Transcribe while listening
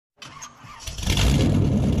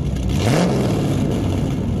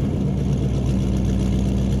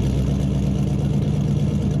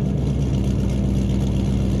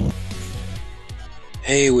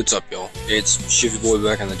Hey, what's up, y'all? It's Shifty Boy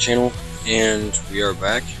back on the channel, and we are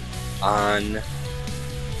back on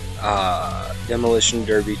Demolition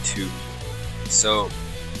Derby 2. So,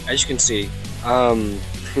 as you can see, I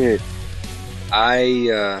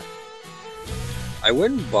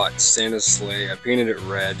went and bought Santa's sleigh. I painted it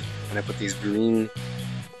red, and I put these green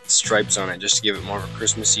stripes on it just to give it more of a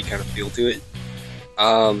Christmassy kind of feel to it.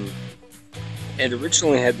 It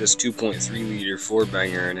originally had this 2.3 liter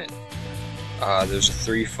 4-banger in it. There's a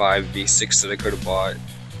 3.5 V6 that I could have bought,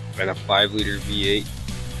 and a 5 liter V8.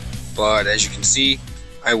 But as you can see,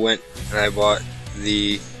 I went and I bought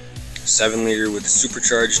the 7 liter with the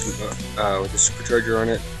supercharged, with the supercharger on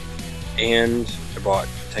it, and I bought a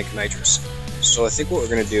tank of nitrous. So I think what we're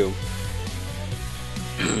gonna do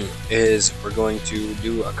is we're going to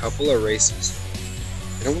do a couple of races.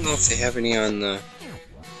 I don't know if they have any on the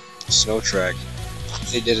snow track.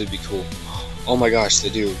 If they did, it'd be cool. Oh my gosh, they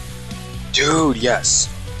do. Dude, yes!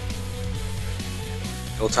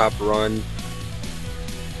 Hilltop Run.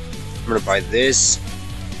 I'm gonna buy this,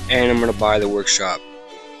 and I'm gonna buy the workshop.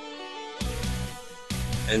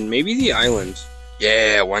 And maybe the island.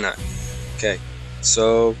 Yeah, why not? Okay,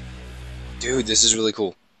 so, dude, this is really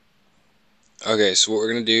cool. Okay, so what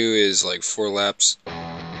we're gonna do is like 4 laps.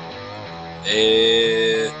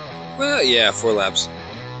 Well, yeah, 4 laps.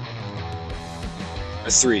 Or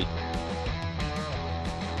 3.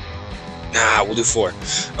 Nah, we'll do 4.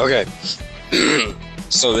 Okay.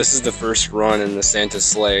 So this is the first run in the Santa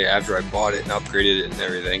sleigh after I bought it and upgraded it and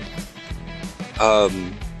everything.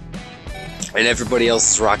 And everybody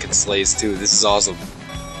else is rocking sleighs too. This is awesome.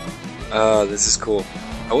 This is cool.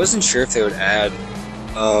 I wasn't sure if they would add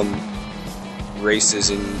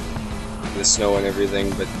races in the snow and everything,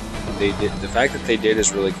 but they did. The fact that they did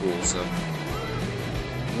is really cool. So,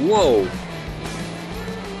 whoa.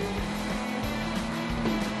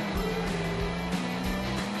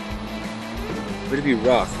 Would be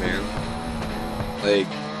rough, man. Like,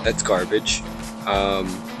 that's garbage.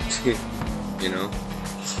 You know,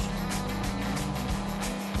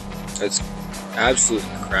 that's absolute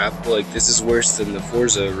crap. Like, this is worse than the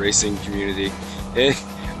Forza racing community,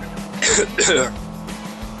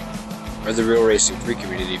 or the Real Racing 3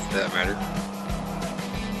 community, for that matter.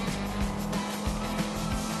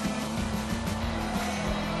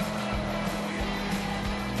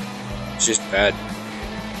 It's just bad.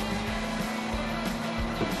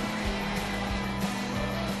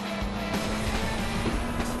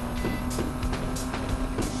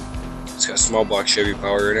 It's got small block Chevy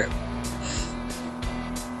power in it.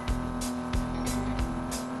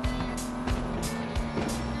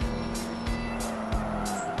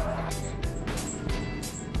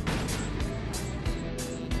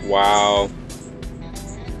 Wow.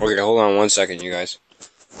 Okay, hold on 1 second, you guys.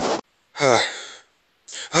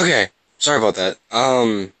 Okay, sorry about that.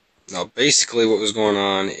 No, basically what was going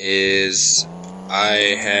on is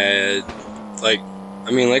I had, like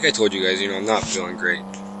I told you guys, you know, I'm not feeling great.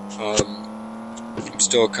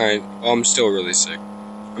 I'm still really sick.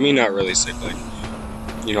 I mean, not really sick, like,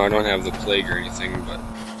 you know, I don't have the plague or anything, but,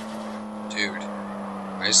 dude,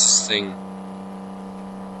 why is this thing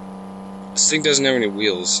doesn't have any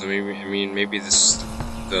wheels, so maybe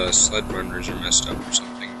the sled runners are messed up or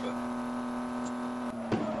something, but,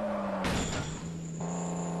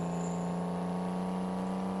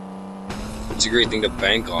 it's a great thing to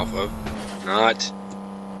bank off of, not.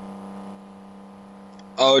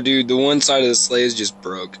 Oh, dude, the one side of the sleigh is just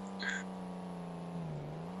broke.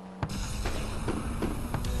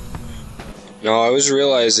 No, I was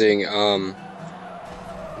realizing, in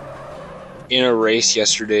a race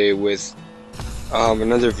yesterday with,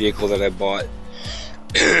 another vehicle that I bought,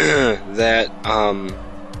 that,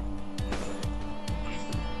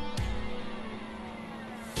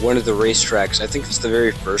 one of the racetracks, I think it's the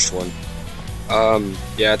very first one.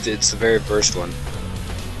 Yeah, it's the very first one.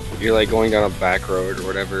 You're like going down a back road or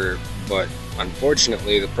whatever, but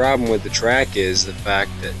unfortunately the problem with the track is the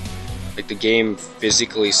fact that like the game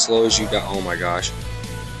physically slows you down. Oh my gosh.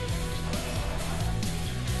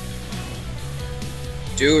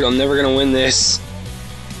 Dude, I'm never gonna win this.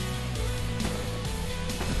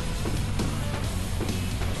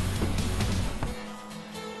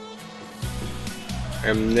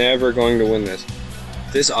 I'm never going to win this.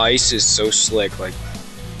 This ice is so slick, like,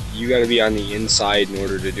 you gotta be on the inside in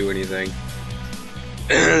order to do anything.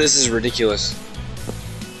 This is ridiculous.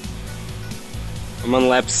 I'm on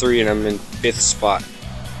lap 3 and I'm in 5th spot.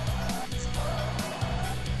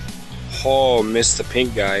 Oh, missed the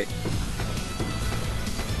pink guy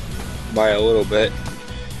by a little bit.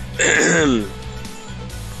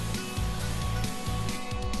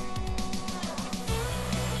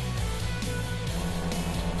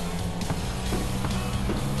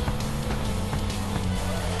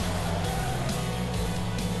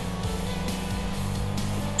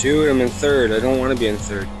 Dude, I'm in third. I don't want to be in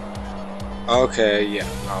third. Okay, yeah.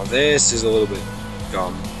 Now this is a little bit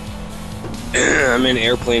dumb. I'm in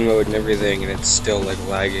airplane mode and everything, and it's still like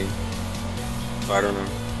lagging. So I don't know.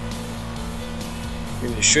 I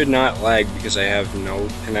mean, it should not lag because I have no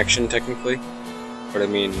connection technically. But I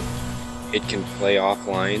mean, it can play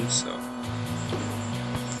offline, so.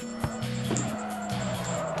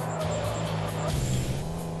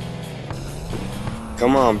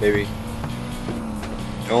 Come on, baby.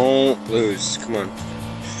 Don't lose. Come on.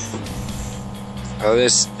 Oh,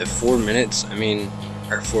 this at 4 minutes. I mean,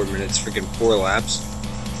 or 4 minutes, freaking 4 laps.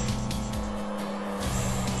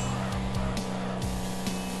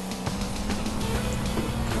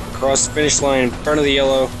 Across the finish line in front of the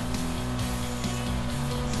yellow.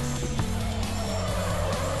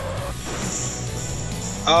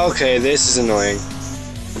 Okay, this is annoying.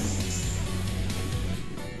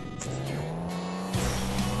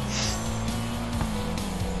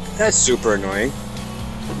 That's super annoying.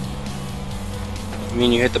 I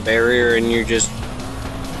mean, you hit the barrier and you're just...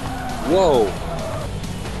 Whoa!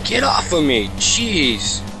 Get off of me!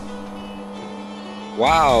 Jeez!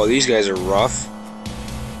 Wow, these guys are rough.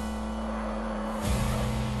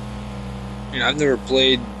 I mean, I've never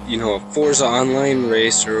played, you know, a Forza Online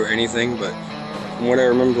race or anything, but from what I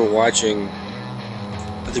remember watching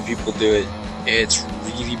other people do it, it's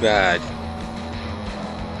really bad.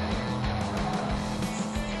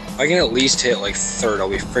 If I can at least hit like third, I'll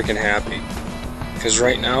be freaking happy. Because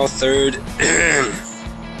right now, third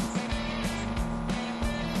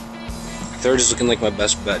is looking like my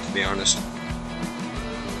best bet, to be honest.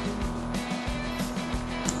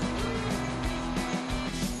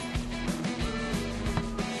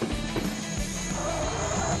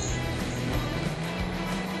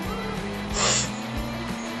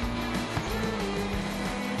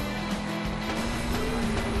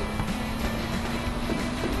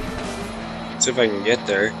 See if I can get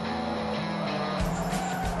there.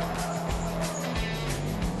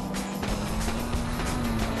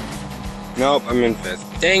 Nope, I'm in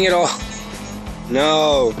 5th. Dang it all!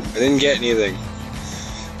 No, I didn't get anything.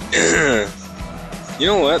 You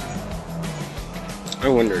know what? I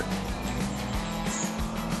wonder.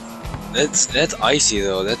 That's icy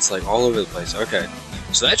though. That's like all over the place. Okay,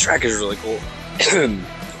 so that track is really cool.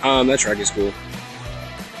 That track is cool.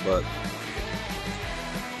 But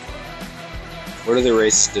what other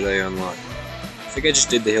races did I unlock? I think I just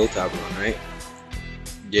did the hilltop run, right?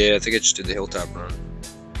 Yeah, I think I just did the hilltop run.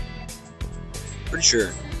 Pretty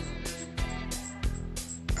sure.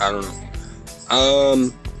 I don't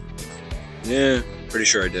know. Yeah, pretty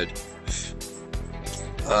sure I did.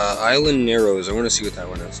 Island Narrows, I want to see what that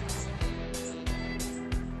one is.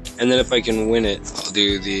 And then if I can win it, I'll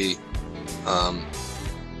do the,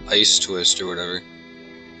 ice twist or whatever.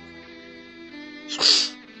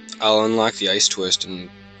 I'll unlock the ice twist and,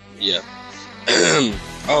 yeah.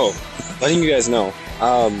 Oh, letting you guys know,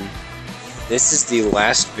 this is the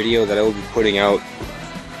last video that I will be putting out,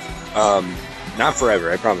 not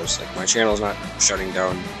forever, I promise. Like, my channel's not shutting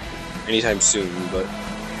down anytime soon, but,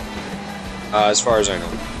 as far as I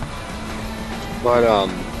know. But,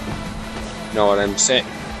 know what I'm saying?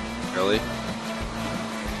 Really?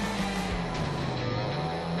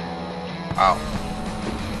 Wow.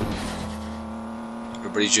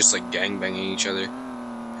 Everybody's just, like, gangbanging each other.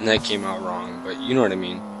 And that came out wrong, but you know what I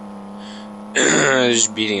mean.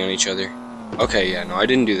 Just beating on each other. Okay, yeah, no, I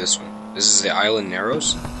didn't do this one. This is the Island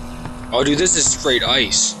Narrows. Oh, dude, this is straight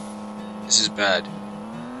ice. This is bad.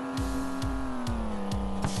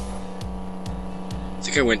 I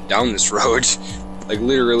think I went down this road. Like,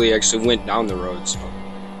 literally actually went down the road, so.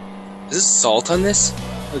 Is this salt on this?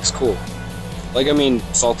 Looks cool. Like, I mean,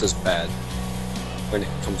 salt is bad when it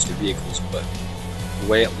comes to vehicles, but the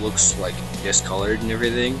way it looks, like, discolored and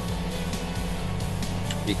everything,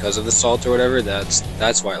 because of the salt or whatever,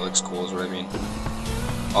 that's why it looks cool, is what I mean.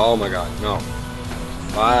 Oh my god, no.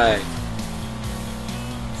 Fly.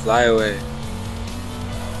 Fly away.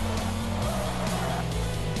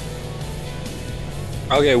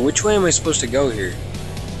 Okay, which way am I supposed to go here?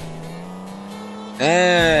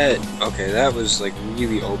 Okay, that was like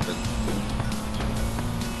really open.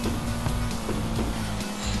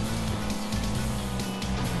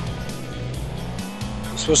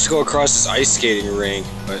 I'm supposed to go across this ice skating rink,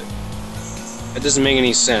 but that doesn't make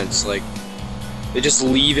any sense. Like, they just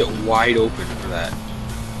leave it wide open for that.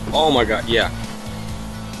 Oh my god, yeah.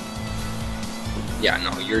 Yeah,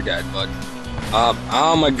 no, you're dead, bud.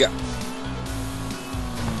 Oh my god.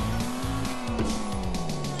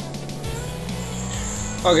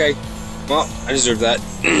 Okay, well, I deserve that.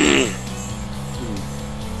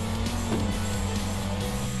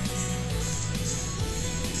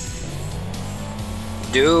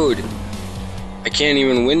 Dude, I can't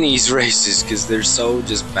even win these races because they're so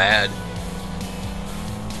just bad.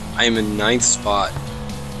 I am in 9th spot.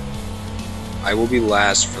 I will be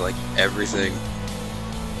last for like everything.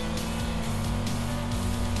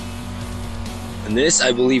 And this,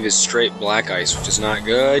 I believe, is straight black ice, which is not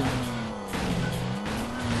good.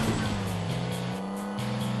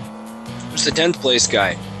 Where's the 10th place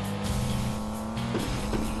guy?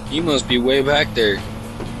 He must be way back there.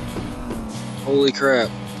 Holy crap.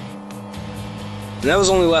 And that was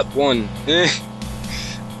only lap 1.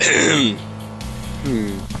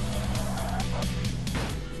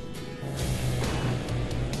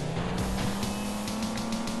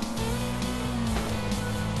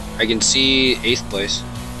 I can see 8th place.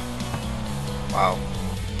 Wow.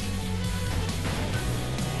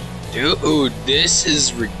 Dude, this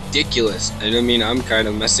is ridiculous. I mean, I'm kind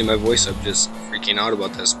of messing my voice up just freaking out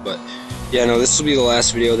about this, but yeah, no, this will be the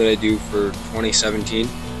last video that I do for 2017.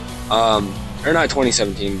 Or not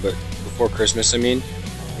 2017, but before Christmas, I mean,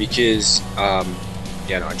 because,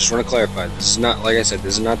 yeah, no, I just want to clarify. This is not, like I said,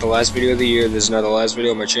 this is not the last video of the year. This is not the last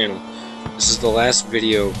video on my channel. This is the last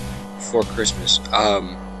video before Christmas.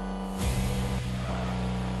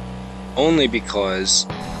 Only because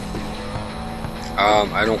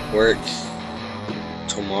I don't work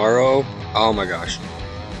tomorrow. Oh my gosh.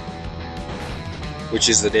 Which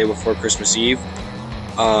is the day before Christmas Eve.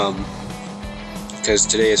 Because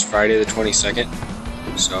today is Friday the 22nd.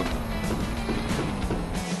 So,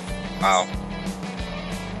 wow.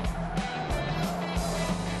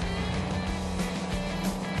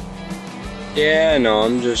 Yeah, no,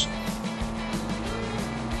 I'm just...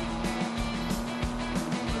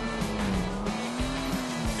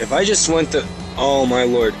 If I just went to... Oh my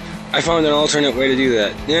lord. I found an alternate way to do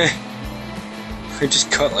that. Yeah. I just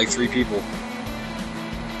cut like 3 people.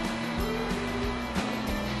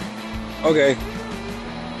 Okay.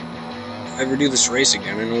 If I ever do this race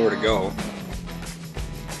again, I know where to go.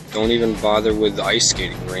 Don't even bother with the ice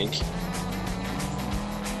skating rink.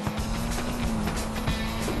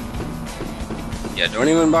 Yeah, don't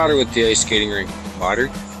even bother with the ice skating rink.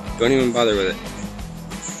 Don't even bother with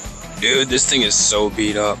it. Dude, this thing is so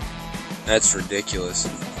beat up. That's ridiculous.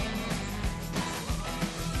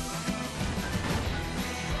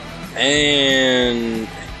 And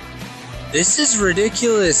this is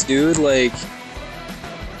ridiculous, dude. Like,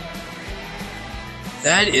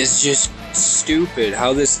 that is just stupid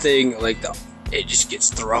how this thing, like, it just gets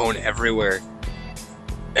thrown everywhere.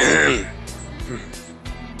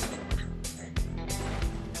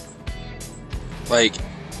 Like,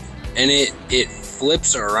 and it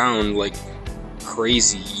flips around like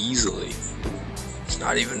crazy easily. It's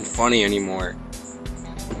not even funny anymore.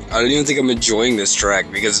 I don't even think I'm enjoying this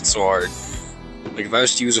track because it's so hard. Like, if I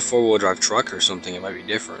was to use a 4-wheel drive truck or something, it might be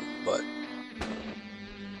different, but...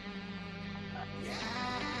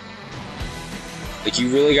 Like, you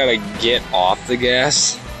really gotta get off the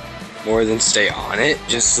gas more than stay on it,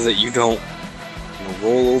 just so that you don't, you know,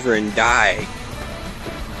 roll over and die.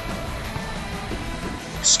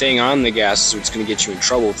 Staying on the gas is what's gonna get you in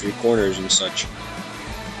trouble through corners and such.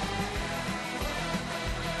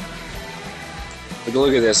 Like,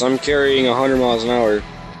 look at this, I'm carrying 100 miles an hour,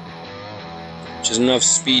 which is enough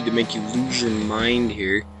speed to make you lose your mind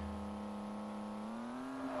here.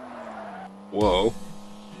 Whoa.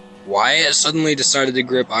 Why it suddenly decided to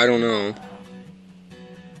grip, I don't know.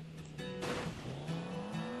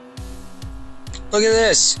 Look at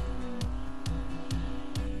this!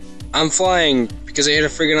 I'm flying because I hit a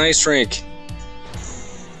friggin' ice rink.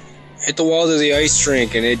 Hit the wall to the ice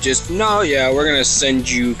rink and it just, no, yeah, we're gonna send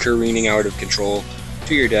you careening out of control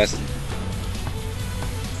to your death.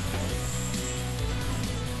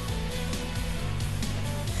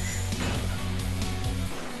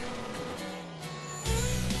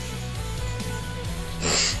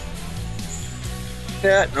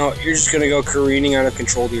 Yeah, no, you're just gonna go careening out of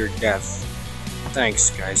control to your death. Thanks,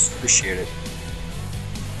 guys. Appreciate it.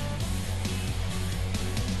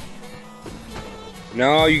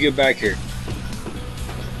 No, you get back here.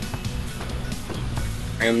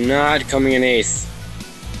 I am not coming in 8th.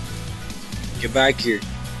 Get back here.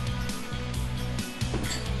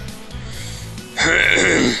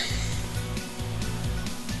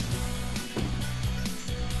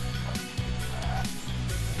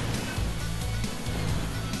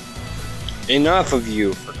 Enough of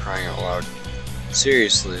you, for crying out loud.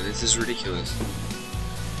 Seriously, this is ridiculous.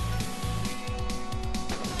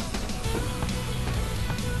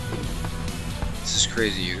 This is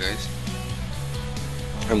crazy, you guys.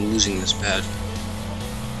 I'm losing this bad.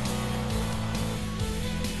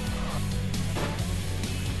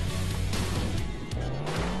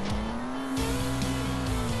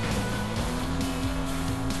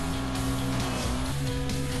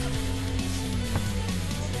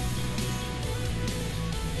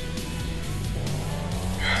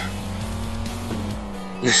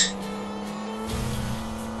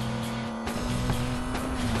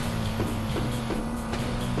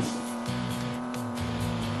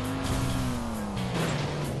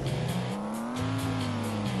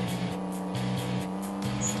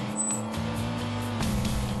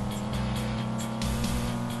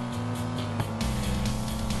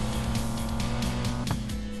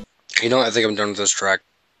 You know what? I think I'm done with this track.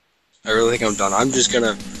 I really think I'm done. I'm just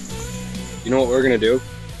gonna... You know what we're gonna do?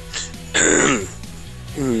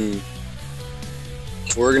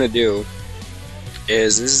 What we're gonna do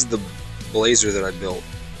is... This is the Blazer that I built.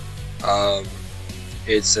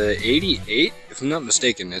 It's a 88, if I'm not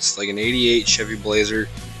mistaken. It's like an 88 Chevy Blazer.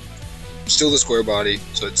 Still the square body,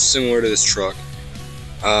 so it's similar to this truck.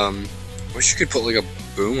 Wish you could put like a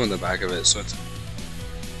boom on the back of it, so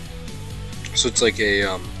it's like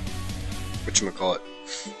a... whatchamacallit,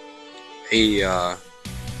 a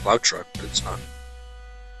plow truck, but it's not.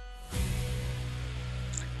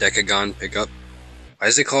 Decagon pickup. Why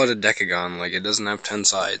does they call it a decagon? Like, it doesn't have 10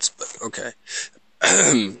 sides, but okay.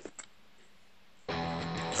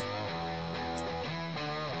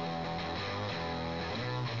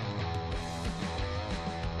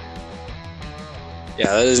 Yeah,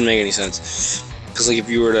 that doesn't make any sense. Because, like, if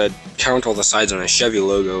you were to count all the sides on a Chevy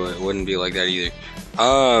logo, it wouldn't be like that either.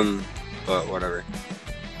 But whatever.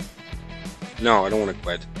 No, I don't want to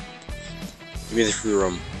quit. Give me the free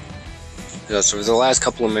roam. So for the last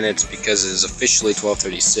couple of minutes, because it is officially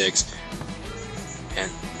 12:36,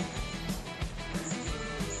 and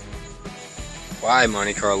why,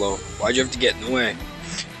 Monte Carlo? Why'd you have to get in the way?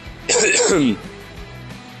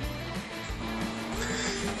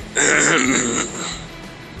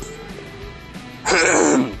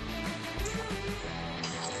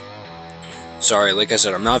 Sorry, like I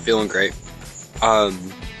said, I'm not feeling great.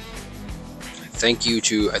 Thank you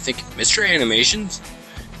to, I think, Mr. Animations?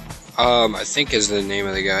 I think is the name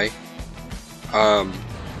of the guy.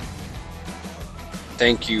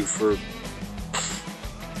 Thank you for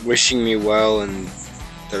wishing me well and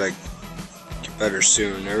that I get better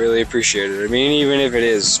soon. I really appreciate it. I mean, even if it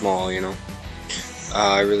is small, you know.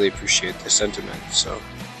 I really appreciate the sentiment, so.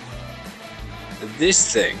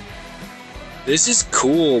 This thing. This is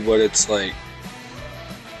cool, but it's like...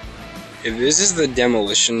 If this is the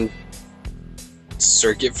demolition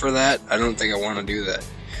circuit for that, I don't think I want to do that.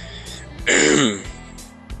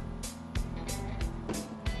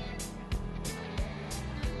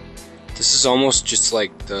 This is almost just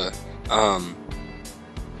like the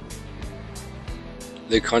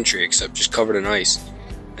country, except just covered in ice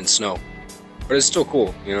and snow. But it's still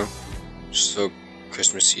cool, you know? Just so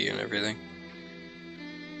Christmassy and everything.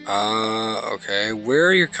 Okay. Where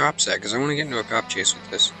are your cops at? Because I want to get into a cop chase with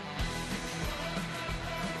this.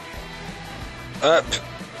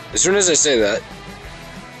 As soon as I say that,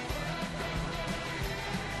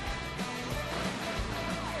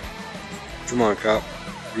 come on, cop.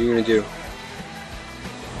 What are you gonna do?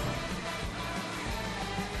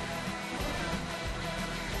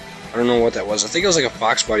 I don't know what that was. I think it was like a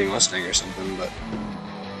Fox Body Mustang or something, but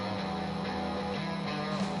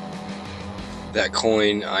that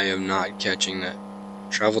coin, I am not catching that.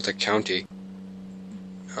 Travel to county.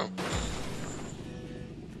 No.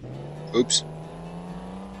 Oops.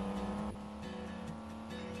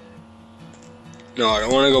 No, I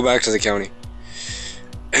don't want to go back to the county.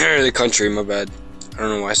 The country, my bad. I don't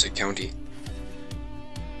know why I said county.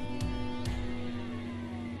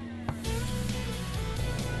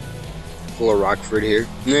 Pull a Rockford here.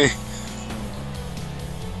 Nah.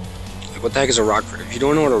 Like, what the heck is a Rockford? If you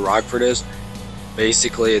don't know what a Rockford is,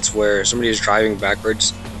 basically it's where somebody is driving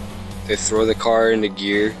backwards. They throw the car into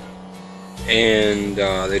gear, and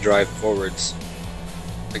they drive forwards,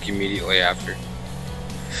 like immediately after.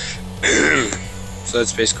 So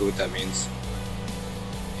that's basically what that means.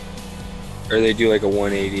 Or they do like a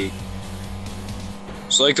 180.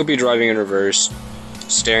 So like they'll be driving in reverse,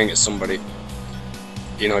 staring at somebody,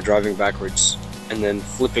 you know, driving backwards, and then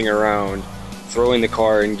flipping around, throwing the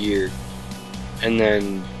car in gear, and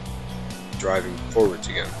then driving forwards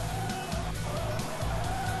again.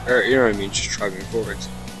 Or, you know what I mean, just driving forwards.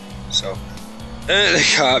 So, the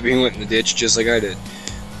cop, he went in the ditch just like I did.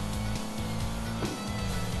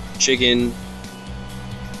 Chicken.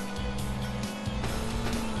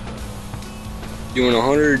 Doing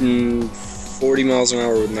 140 miles an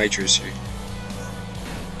hour with nitrous here.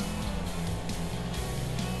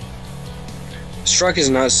 This truck is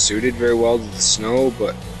not suited very well to the snow,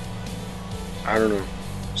 but I don't know.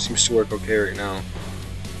 Seems to work okay right now.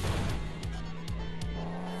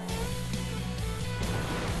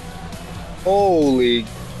 Holy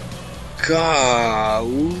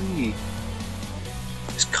golly.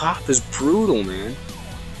 This cop is brutal, man.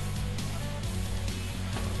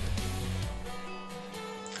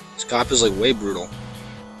 top is like way brutal.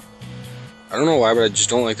 I don't know why, but I just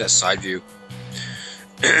don't like that side view.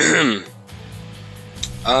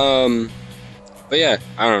 But yeah,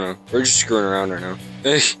 I don't know. We're just screwing around right now.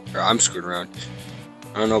 Or I'm screwing around.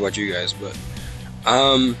 I don't know about you guys, but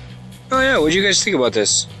oh yeah, what do you guys think about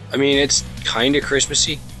this? I mean, it's kind of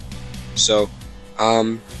Christmassy, so let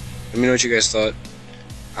me know what you guys thought.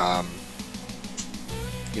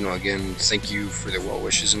 You know, again, thank you for the well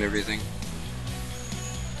wishes and everything.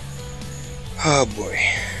 Oh boy.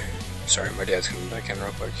 Sorry, my dad's coming back in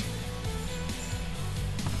real quick.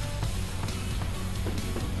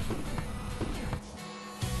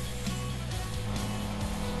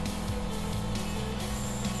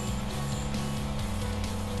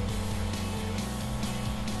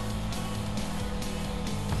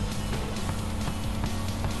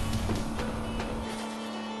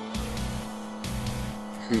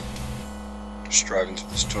 Just driving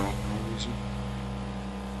through this tunnel for no reason.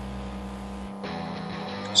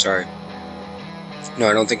 Sorry. No,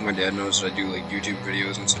 I don't think my dad knows that I do like YouTube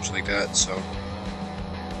videos and such like that, so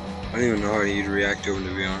I don't even know how he'd react to them,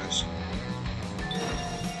 to be honest.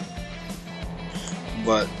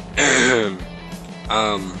 But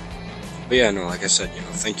but yeah, no, like I said, you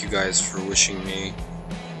know, thank you guys for wishing me,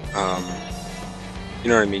 you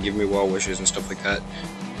know what I mean, give me well wishes and stuff like that.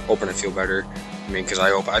 Hoping I feel better. I mean, because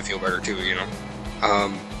I hope I feel better too, you know.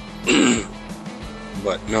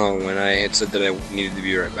 But no, when I had said that I needed to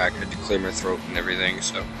be right back, I had to clear my throat and everything,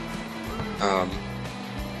 so.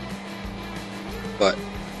 But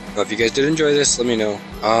if you guys did enjoy this, let me know.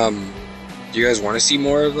 Do you guys want to see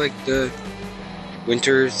more of like the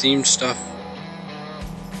winter themed stuff?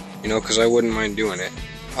 You know, because I wouldn't mind doing it.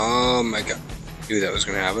 I knew that was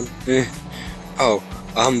gonna happen.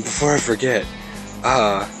 Before I forget,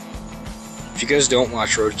 if you guys don't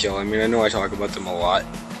watch Roadkill, I mean, I know I talk about them a lot,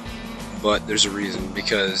 but there's a reason,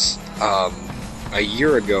 because a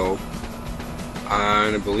year ago,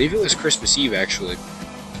 on I believe it was Christmas Eve actually,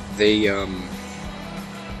 they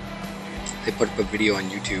put up a video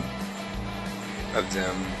on YouTube of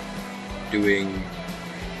them doing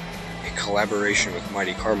a collaboration with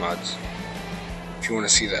Mighty Car Mods. If you want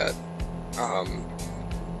to see that,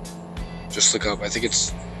 just look up, I think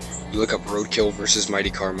it's, you look up Roadkill versus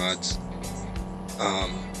Mighty Car Mods,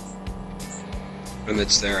 and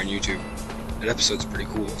it's there on YouTube. That episode's pretty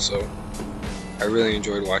cool, so I really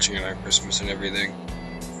enjoyed watching it on Christmas and everything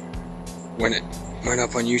when it went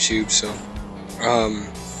up on YouTube. So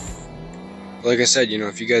like I said, you know,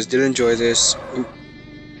 if you guys did enjoy this, ooh,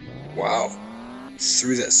 wow,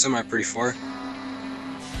 threw that semi pretty far.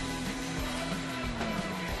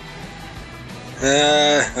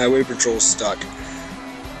 Highway patrol's stuck.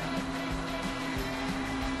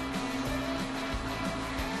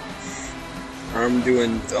 I'm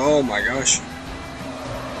doing, oh my gosh.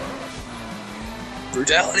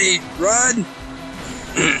 Brutality, run!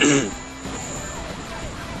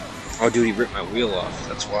 Oh dude, he ripped my wheel off,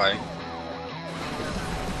 that's why.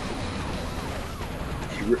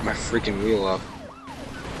 He ripped my freaking wheel off.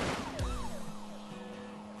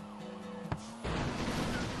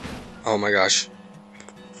 Oh my gosh.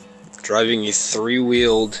 Driving a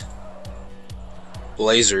three-wheeled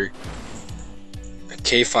Blazer. A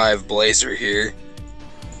K5 Blazer here.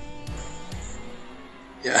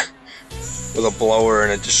 Yeah. With a blower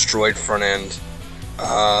and a destroyed front end.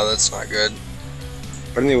 That's not good.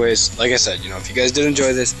 But anyways, like I said, you know, if you guys did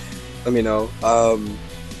enjoy this, let me know.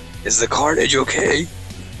 Is the Carnage okay?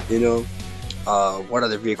 You know? What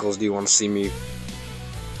other vehicles do you want to see me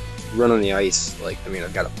run on the ice? Like, I mean,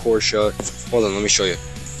 I've got a Porsche. Hold on, let me show you.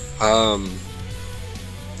 I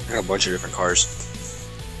got a bunch of different cars.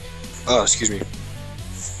 Oh, excuse me.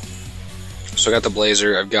 So I got the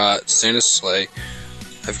Blazer, I've got Santa's sleigh,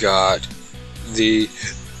 I've got the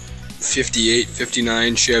 58,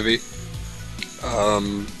 59 Chevy.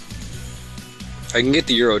 I can get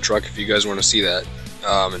the Euro truck if you guys want to see that,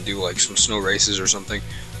 and do like some snow races or something.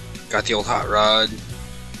 Got the old hot rod.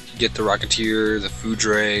 Get the Rocketeer, the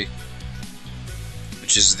Foudre,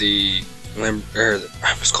 which is the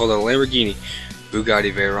it's called a Lamborghini,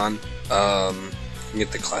 Bugatti Veyron. You can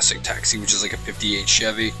get the classic taxi, which is like a 58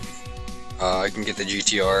 Chevy. I can get the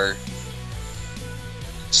GTR,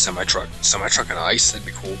 semi truck on ice. That'd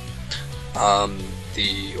be cool.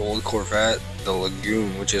 The old Corvette, the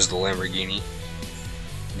Lagoon, which is the Lamborghini,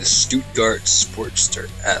 the Stuttgart Sportster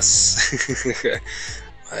S,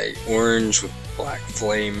 my orange with black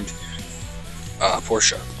flamed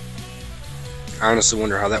Porsche. I honestly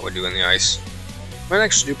wonder how that would do in the ice. Might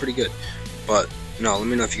actually do pretty good, but no, let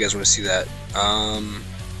me know if you guys want to see that. The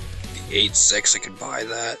 8.6, I could buy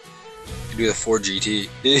that. I could do the Ford GT,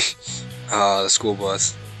 the school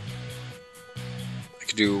bus.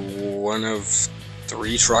 could do one of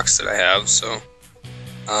 3 trucks that I have, so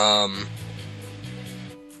I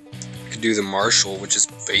could do the Marshall, which is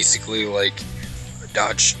basically like a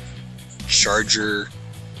Dodge Charger,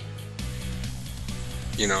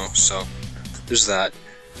 you know, so there's that.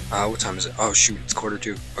 What time is it? Oh shoot, it's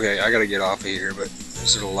 1:45. Okay, I gotta get off of here, but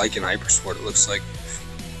this is a Lycan Hypersport, it looks like.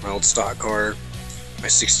 My old stock car, my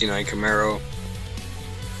 69 Camaro.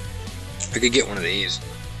 I could get one of these.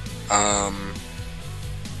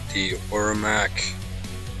 The Oramac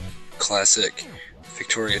Classic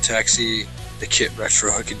Victoria Taxi, the Kit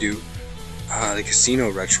Retro. I could do the Casino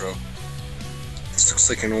Retro. This looks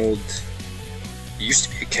like an old, it used to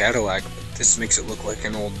be a Cadillac, but this makes it look like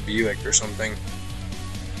an old Buick or something.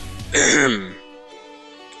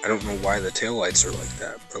 I don't know why the taillights are like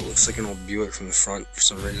that, but it looks like an old Buick from the front for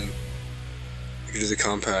some reason. I could do the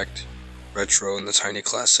Compact Retro and the Tiny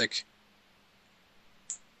Classic.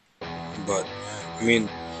 But, I mean,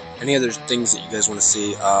 any other things that you guys want to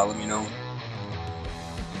see, let me know.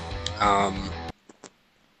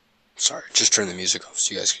 Sorry, just turn the music off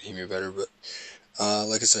so you guys can hear me better, but,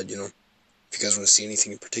 like I said, you know, if you guys want to see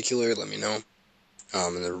anything in particular, let me know.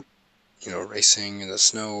 In the, you know, racing in the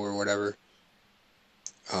snow or whatever.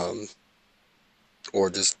 Or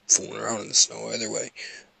just fooling around in the snow, either way.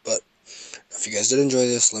 But, if you guys did enjoy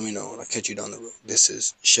this, let me know, and I'll catch you down the road. This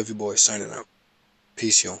is Chevy Boy signing out.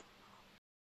 Peace, y'all.